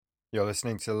You're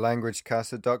listening to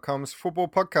Languagecaster.com's football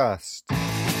podcast.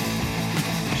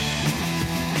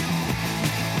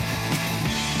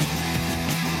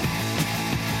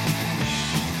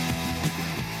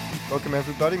 Welcome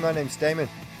everybody, my name's Damon.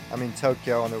 I'm in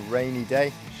Tokyo on a rainy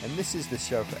day, and this is the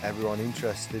show for everyone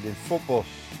interested in football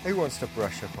who wants to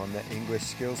brush up on their English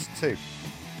skills too.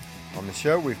 On the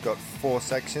show we've got 4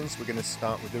 sections. We're going to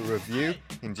start with a review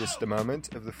in just a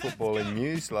moment of the footballing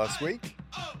news last week.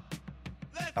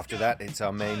 After that, it's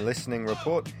our main listening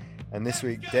report, and this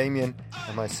week Damien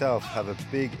and myself have a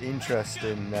big interest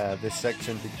in this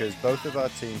section because both of our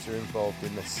teams are involved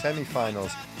in the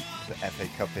semi-finals of the FA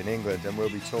Cup in England, and we'll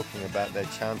be talking about their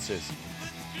chances.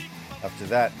 After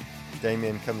that,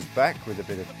 Damien comes back with a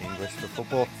bit of English for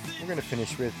football. We're going to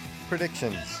finish with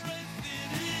predictions.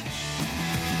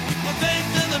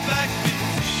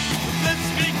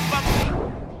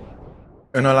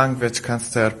 Ön a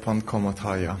Languagecaster.com-ot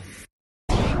hallja.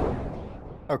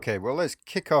 Okay, well, let's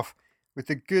kick off with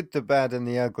the good, the bad and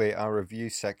the ugly, our review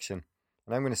section.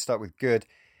 And I'm going to start with good.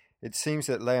 It seems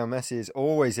that Leo Messi is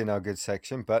always in our good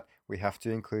section, but we have to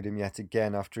include him yet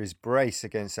again after his brace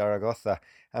against Zaragoza,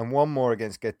 and one more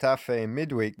against Getafe in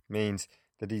midweek means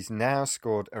that he's now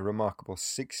scored a remarkable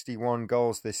 61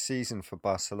 goals this season for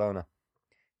Barcelona.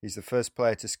 He's the first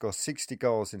player to score 60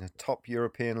 goals in a top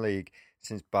European league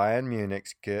since Bayern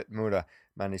Munich's Gerd Müller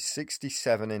managed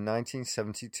 67 in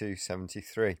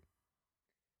 1972-73.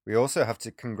 We also have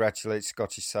to congratulate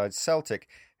Scottish side Celtic,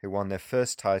 who won their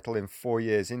first title in 4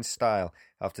 years in style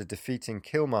after defeating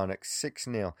Kilmarnock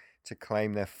 6-0 to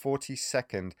claim their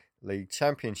 42nd league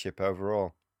championship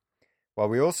overall. While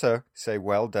we also say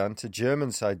well done to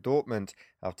German side Dortmund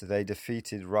after they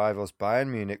defeated rivals Bayern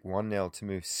Munich 1-0 to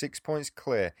move 6 points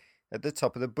clear at the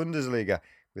top of the Bundesliga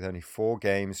with only 4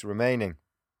 games remaining.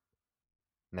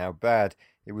 Now bad,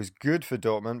 it was good for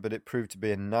Dortmund, but it proved to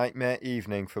be a nightmare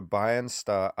evening for Bayern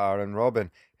star Arjen Robben,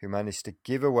 who managed to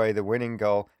give away the winning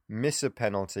goal, miss a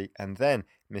penalty, and then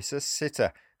miss a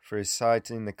sitter for his side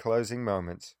in the closing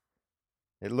moments.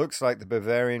 It looks like the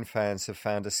Bavarian fans have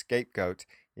found a scapegoat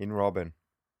in Robben.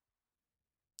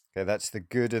 Okay, that's the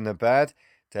good and the bad.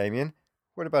 Damien,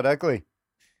 what about ugly?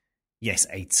 Yes,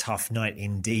 a tough night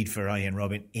indeed for Arjen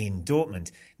Robben in Dortmund.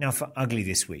 Now for ugly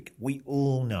this week, we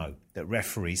all know that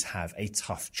referees have a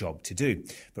tough job to do,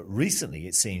 but recently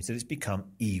it seems that it's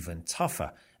become even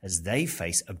tougher as they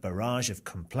face a barrage of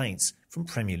complaints from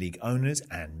Premier League owners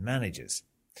and managers.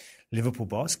 Liverpool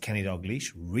boss Kenny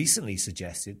Dalglish recently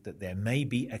suggested that there may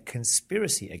be a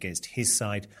conspiracy against his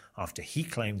side after he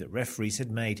claimed that referees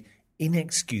had made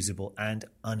inexcusable and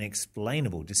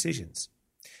unexplainable decisions.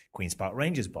 Queen's Park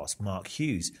Rangers boss Mark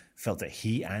Hughes felt that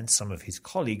he and some of his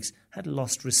colleagues had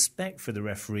lost respect for the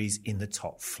referees in the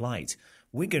top flight.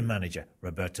 Wigan manager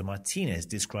Roberto Martinez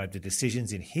described the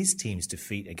decisions in his team's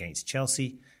defeat against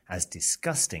Chelsea as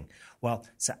disgusting, while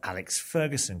Sir Alex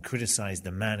Ferguson criticised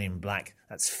the man in black,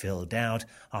 that's Phil Dowd,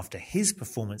 after his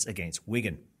performance against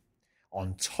Wigan.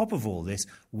 On top of all this,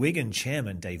 Wigan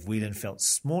chairman Dave Whelan felt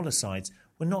smaller sides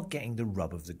were not getting the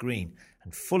rub of the green,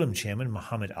 and Fulham chairman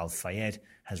Mohammed Al-Fayed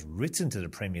has written to the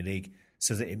Premier League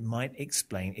so that it might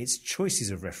explain its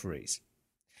choices of referees.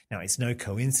 Now, it's no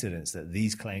coincidence that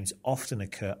these claims often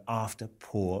occur after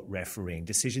poor refereeing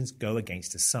decisions go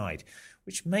against a side,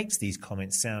 which makes these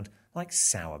comments sound like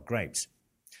sour grapes.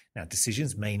 Now,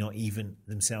 decisions may not even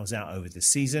themselves out over the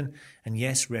season, and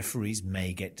yes, referees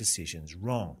may get decisions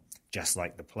wrong, just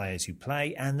like the players who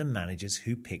play and the managers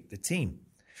who pick the team.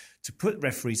 To put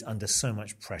referees under so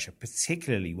much pressure,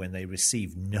 particularly when they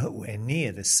receive nowhere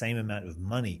near the same amount of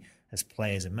money as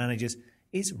players and managers,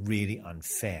 is really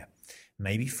unfair.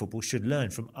 Maybe football should learn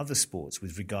from other sports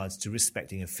with regards to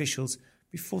respecting officials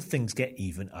before things get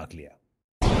even uglier.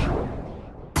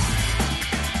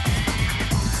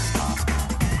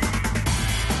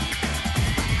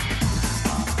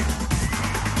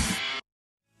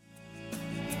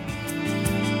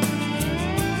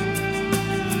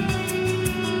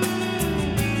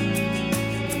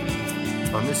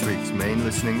 On this week's main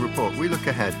listening report, we look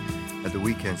ahead at the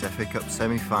weekend's FA Cup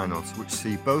semi-finals, which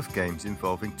see both games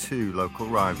involving 2 local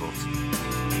rivals.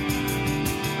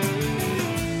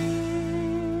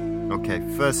 Okay,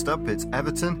 first up, it's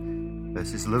Everton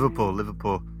versus Liverpool.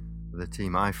 Liverpool, the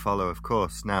team I follow, of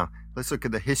course. Now, let's look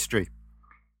at the history.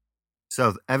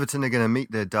 So, Everton are going to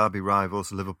meet their derby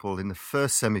rivals, Liverpool, in the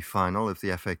first semi-final of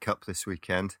the FA Cup this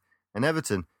weekend. And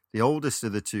Everton, the oldest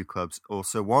of the 2 clubs,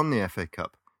 also won the FA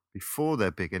Cup before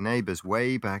their bigger neighbours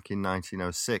way back in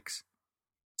 1906.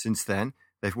 Since then,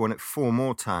 they've won it 4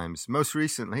 more times, most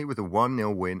recently with a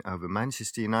 1-0 win over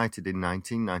Manchester United in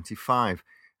 1995,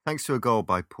 thanks to a goal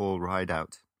by Paul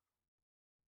Rideout.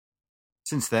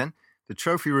 Since then, the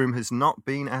trophy room has not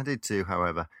been added to,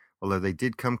 however, although they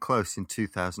did come close in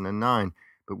 2009,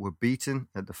 but were beaten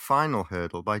at the final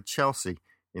hurdle by Chelsea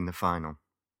in the final.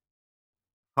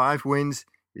 5 wins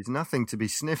is nothing to be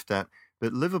sniffed at,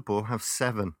 but Liverpool have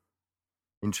 7.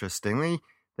 Interestingly,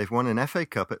 they've won an FA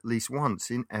Cup at least once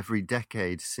in every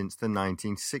decade since the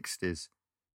 1960s.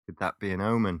 Could that be an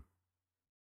omen?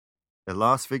 Their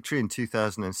last victory in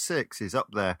 2006 is up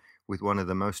there with one of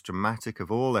the most dramatic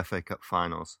of all FA Cup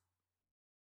finals.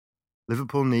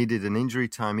 Liverpool needed an injury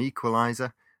time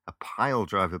equaliser, a pile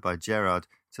driver by Gerrard,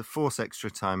 to force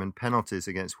extra time and penalties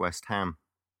against West Ham.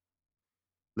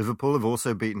 Liverpool have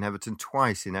also beaten Everton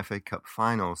twice in FA Cup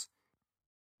finals,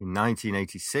 in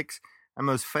 1986 and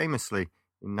most famously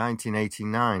in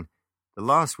 1989. The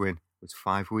last win was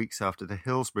 5 weeks after the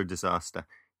Hillsborough disaster,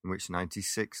 in which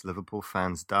 96 Liverpool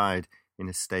fans died in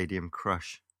a stadium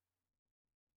crush.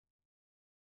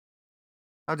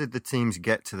 How did the teams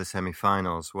get to the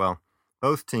semi-finals? Well,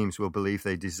 both teams will believe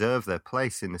they deserve their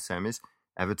place in the semis.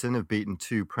 Everton have beaten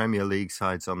 2 Premier League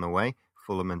sides on the way,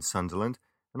 Fulham and Sunderland,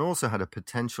 and also had a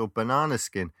potential banana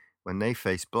skin when they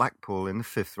faced Blackpool in the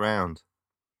 5th round.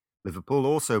 Liverpool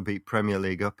also beat Premier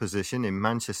League opposition in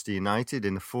Manchester United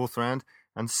in the 4th round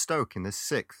and Stoke in the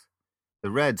 6th.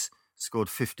 The Reds scored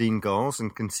 15 goals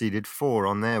and conceded 4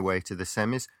 on their way to the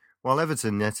semis, while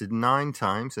Everton netted 9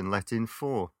 times and let in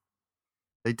 4.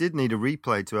 They did need a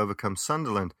replay to overcome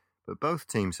Sunderland, but both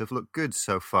teams have looked good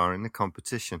so far in the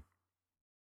competition.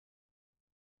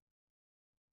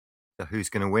 So who's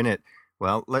going to win it?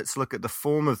 Well, let's look at the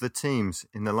form of the teams.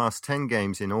 In the last 10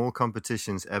 games in all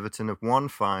competitions, Everton have won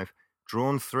 5,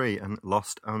 drawn 3 and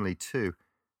lost only 2,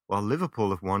 while Liverpool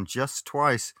have won just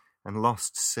twice and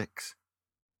lost 6.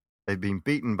 They've been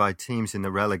beaten by teams in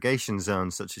the relegation zone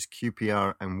such as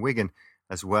QPR and Wigan,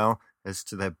 as well as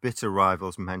to their bitter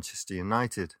rivals Manchester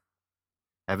United.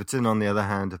 Everton, on the other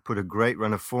hand, have put a great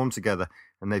run of form together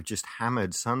and they've just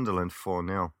hammered Sunderland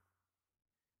 4-0.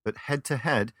 But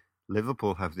head-to-head,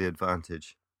 Liverpool have the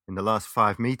advantage. In the last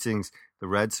 5 meetings, the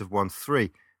Reds have won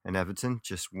 3 and Everton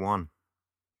just 1.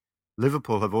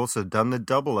 Liverpool have also done the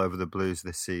double over the Blues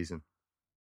this season.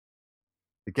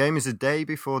 The game is a day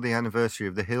before the anniversary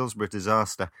of the Hillsborough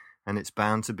disaster and it's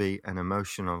bound to be an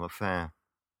emotional affair.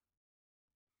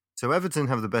 So Everton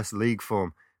have the best league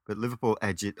form, but Liverpool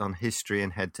edge it on history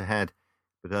and head-to-head.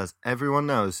 But as everyone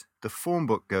knows, the form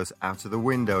book goes out of the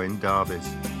window in derbies.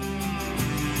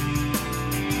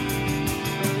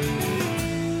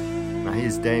 Now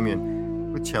here's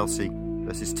Damien with Chelsea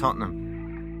versus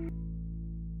Tottenham.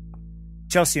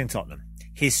 Chelsea and Tottenham.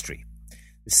 History.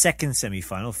 The second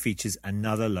semi-final features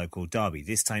another local derby,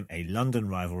 this time a London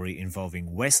rivalry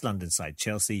involving West London side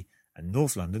Chelsea and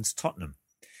North London's Tottenham.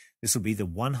 This will be the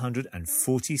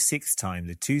 146th time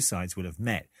the two sides will have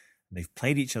met, and they've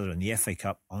played each other in the FA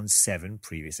Cup on 7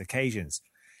 previous occasions.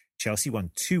 Chelsea won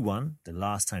 2-1 the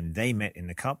last time they met in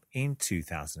the Cup in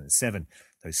 2007,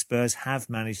 though Spurs have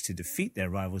managed to defeat their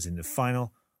rivals in the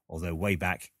final, although way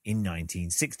back in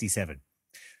 1967.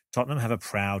 Tottenham have a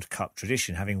proud Cup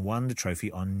tradition, having won the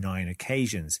trophy on 9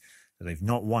 occasions, though they've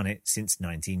not won it since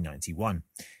 1991.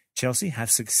 Chelsea have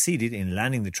succeeded in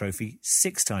landing the trophy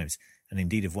 6 times, and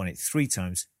indeed have won it 3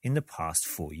 times in the past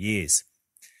 4 years.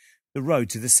 The road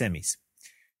to the semis.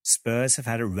 Spurs have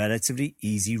had a relatively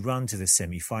easy run to the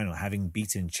semi-final, having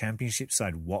beaten Championship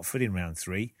side Watford in round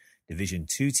 3, Division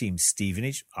 2 team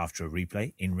Stevenage after a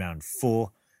replay in round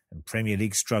 4, and Premier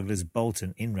League strugglers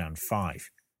Bolton in round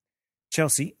 5.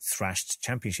 Chelsea thrashed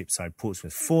Championship side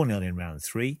Portsmouth 4-0 in round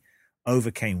 3,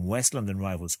 overcame West London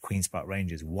rivals Queen's Park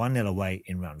Rangers 1-0 away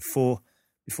in round 4,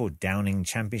 before downing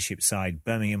Championship side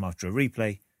Birmingham after a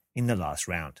replay in the last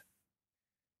round.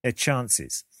 Their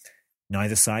chances.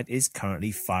 Neither side is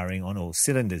currently firing on all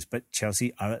cylinders, but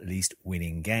Chelsea are at least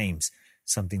winning games,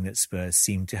 something that Spurs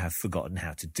seem to have forgotten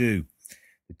how to do.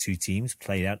 The two teams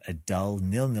played out a dull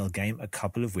 0-0 game a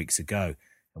couple of weeks ago,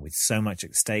 and with so much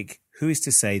at stake, who is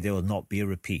to say there will not be a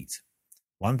repeat?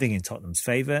 One thing in Tottenham's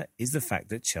favour is the fact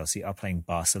that Chelsea are playing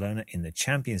Barcelona in the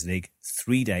Champions League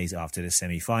 3 days after the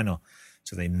semi-final,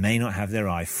 so they may not have their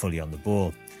eye fully on the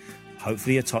ball.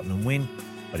 Hopefully a Tottenham win,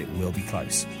 but it will be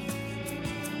close.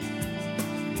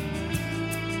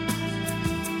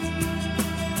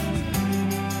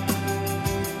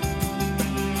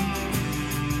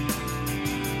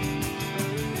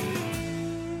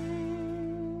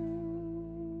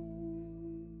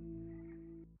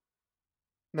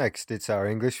 Next, it's our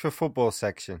English for Football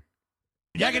section.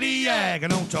 Yakety yak,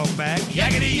 and don't talk back.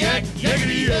 Yakety yak,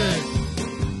 yakety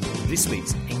yak. This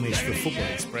week's English for Football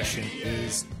expression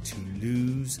is to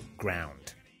lose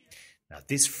ground. Now,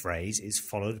 this phrase is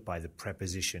followed by the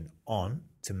preposition on,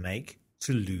 to make,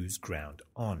 to lose ground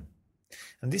on.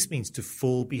 And this means to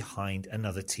fall behind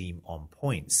another team on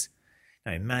points.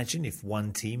 Now, imagine if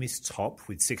one team is top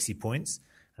with 60 points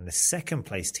and the second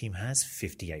place team has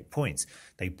 58 points.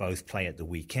 They both play at the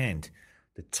weekend.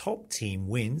 The top team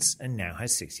wins and now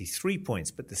has 63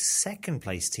 points, but the second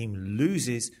place team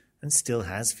loses and still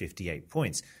has 58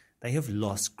 points. They have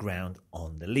lost ground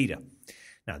on the leader.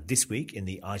 Now, this week in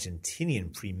the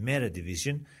Argentinian Primera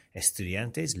Division,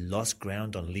 Estudiantes lost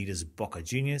ground on leaders Boca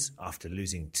Juniors after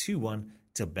losing 2-1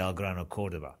 to Belgrano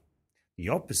Córdoba. The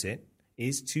opposite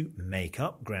is to make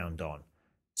up ground on.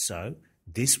 So,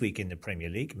 this week in the Premier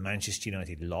League, Manchester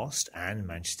United lost and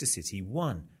Manchester City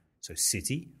won. So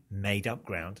City made up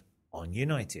ground on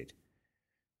United.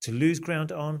 To lose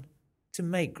ground on, to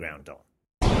make ground on.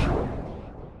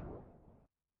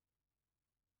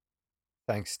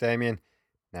 Thanks, Damien.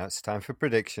 Now it's time for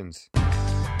predictions.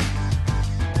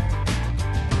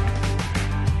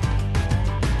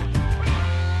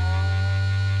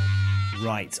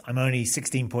 Right, I'm only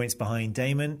 16 points behind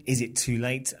Damon. Is it too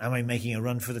late? Am I making a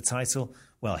run for the title?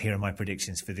 Well, here are my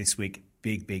predictions for this week.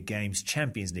 Big games,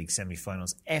 Champions League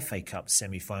semi-finals, FA Cup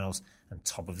semi-finals, and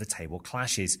top-of-the-table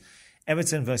clashes.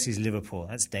 Everton versus Liverpool.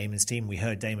 That's Damon's team. We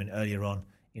heard Damon earlier on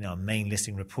in our main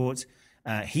listing report.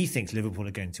 He thinks Liverpool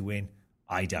are going to win.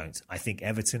 I don't. I think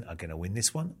Everton are going to win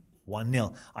this one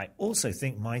 1-0. I also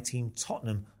think my team,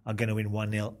 Tottenham, are going to win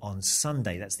 1-0 on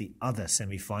Sunday. That's the other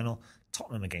semi-final.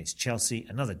 Tottenham against Chelsea,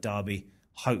 another derby.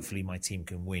 Hopefully my team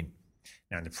can win.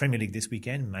 Now in the Premier League this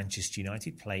weekend, Manchester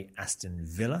United play Aston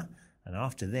Villa. And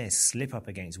after their slip-up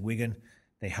against Wigan,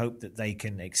 they hope that they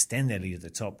can extend their lead at the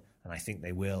top. And I think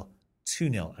they will.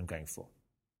 2-0 I'm going for.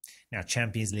 Now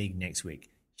Champions League next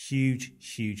week.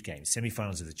 Huge game.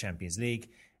 Semi-finals of the Champions League.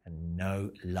 And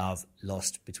no love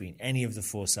lost between any of the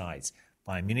four sides.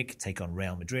 Bayern Munich take on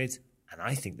Real Madrid. And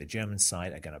I think the German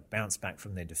side are going to bounce back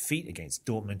from their defeat against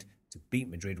Dortmund to beat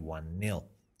Madrid 1-0.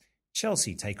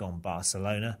 Chelsea take on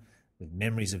Barcelona with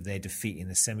memories of their defeat in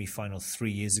the semi-final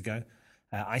 3 years ago.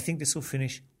 I think this will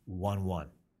finish 1-1.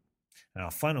 And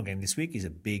our final game this week is a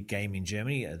big game in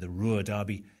Germany, the Ruhr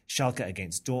Derby, Schalke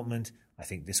against Dortmund. I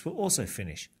think this will also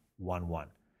finish 1-1.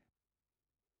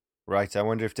 Right, I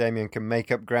wonder if Damien can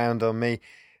make up ground on me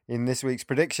in this week's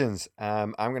predictions.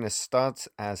 I'm going to start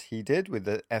as he did with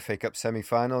the FA Cup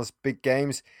semi-finals. Big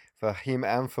games for him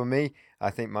and for me. I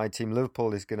think my team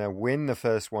Liverpool is going to win the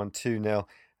first one 2-0.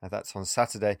 That's on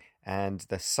Saturday. And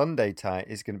the Sunday tie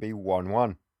is going to be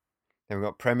 1-1. Then we've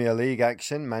got Premier League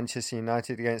action. Manchester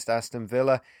United against Aston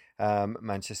Villa.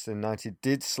 Manchester United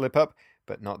did slip up,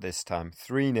 but not this time.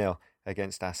 3-0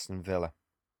 against Aston Villa.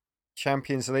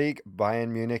 Champions League, Bayern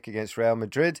Munich against Real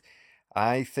Madrid.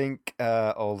 I think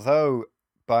although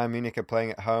Bayern Munich are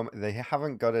playing at home, they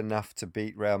haven't got enough to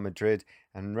beat Real Madrid,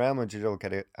 and Real Madrid will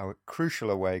get a crucial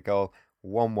away goal,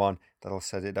 1-1. That'll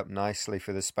set it up nicely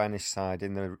for the Spanish side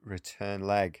in the return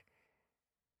leg.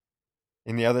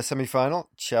 In the other semi-final,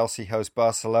 Chelsea host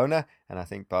Barcelona, and I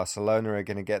think Barcelona are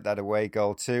going to get that away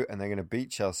goal too, and they're going to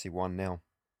beat Chelsea 1-0.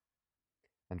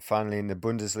 And finally in the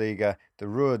Bundesliga, the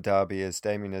Ruhr Derby, as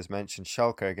Damien has mentioned,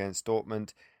 Schalke against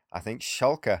Dortmund. I think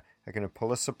Schalke are going to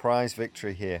pull a surprise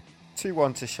victory here.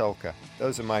 2-1 to Schalke.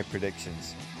 Those are my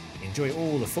predictions. Enjoy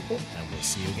all the football, and we'll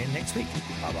see you again next week.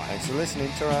 Bye-bye. Thanks for listening.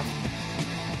 Ta-ra.